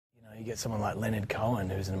you get someone like Leonard Cohen,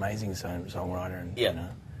 who's an amazing songwriter, and Yeah.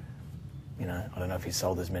 I don't know if he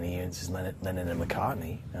sold as many units as Lennon and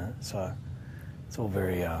McCartney. So it's all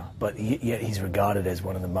very, but yet he's regarded as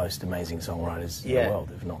one of the most amazing songwriters in the world,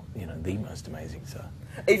 if not, the most amazing. So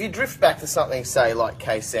if you drift back to something, say like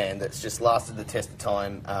K-San, that's just lasted the test of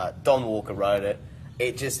time, Don Walker wrote it.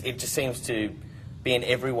 It just seems to be in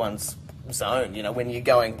everyone's zone. When you're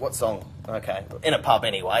going, what song? Okay, in a pub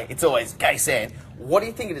anyway, it's always K-San. What do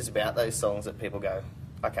you think it is about those songs that people go,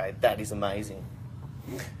 okay, that is amazing?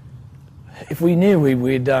 If we knew, we'd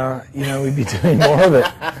be doing more of it.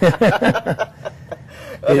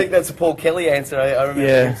 I think that's a Paul Kelly answer. I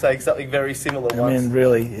remember him saying something very similar once. I mean,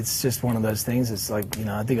 really, it's just one of those things. It's like,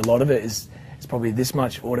 I think a lot of it is probably this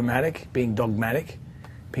much automatic, being dogmatic.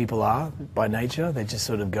 People are, by nature. They just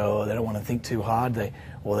sort of go, they don't want to think too hard,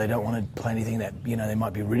 or they don't want to play anything that, they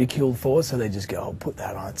might be ridiculed for, so they just go, oh, put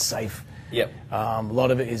that on, it's safe. Yep. A lot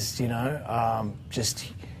of it is,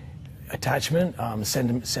 just attachment,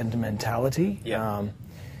 sentimentality. Yep.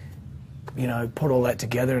 Put all that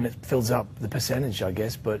together and it fills up the percentage, I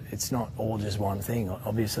guess, but it's not all just one thing.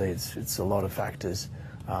 Obviously, it's a lot of factors.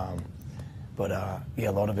 But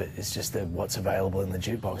a lot of it is just what's available in the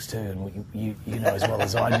jukebox too, and you know as well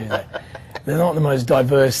as I do that they're not the most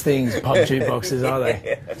diverse things, pub jukeboxes, are they?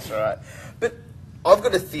 Yeah, that's right. But I've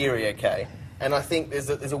got a theory, okay, and I think there's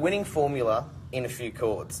a winning formula in a few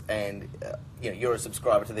chords, and you're a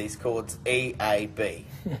subscriber to these chords, E, A, B.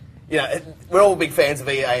 We're all big fans of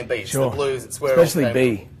E, A, and B. It's Sure. the blues. It's where especially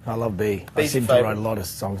B. I love B. I B's seem your to write a lot of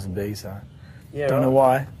songs in B, so don't know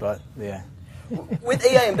why, but yeah. With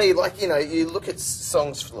E, A, and B, you look at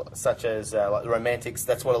songs such as like The Romantics,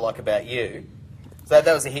 That's What I Like About You. So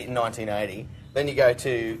that was a hit in 1980. Then you go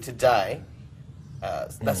to Today,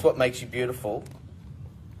 That's What Makes You Beautiful.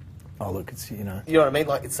 Oh, look, it's, You know what I mean?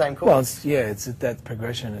 Like, it's the same chord. Well, it's that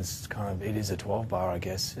progression is it is a 12-bar, I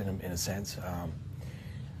guess, in a sense. A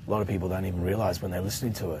lot of people don't even realise when they're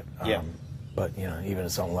listening to it. But, even a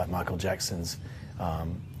song like Michael Jackson's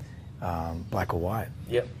Black or White,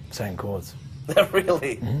 same chords.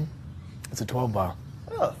 Really? Mm-hmm. It's a 12-bar.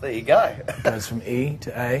 Oh, there you go. It goes from E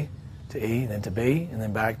to A to E, then to B, and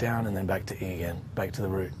then back down, and then back to E again, back to the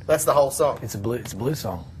root. That's the whole song. It's a blues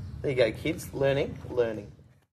song. There you go, kids. Learning.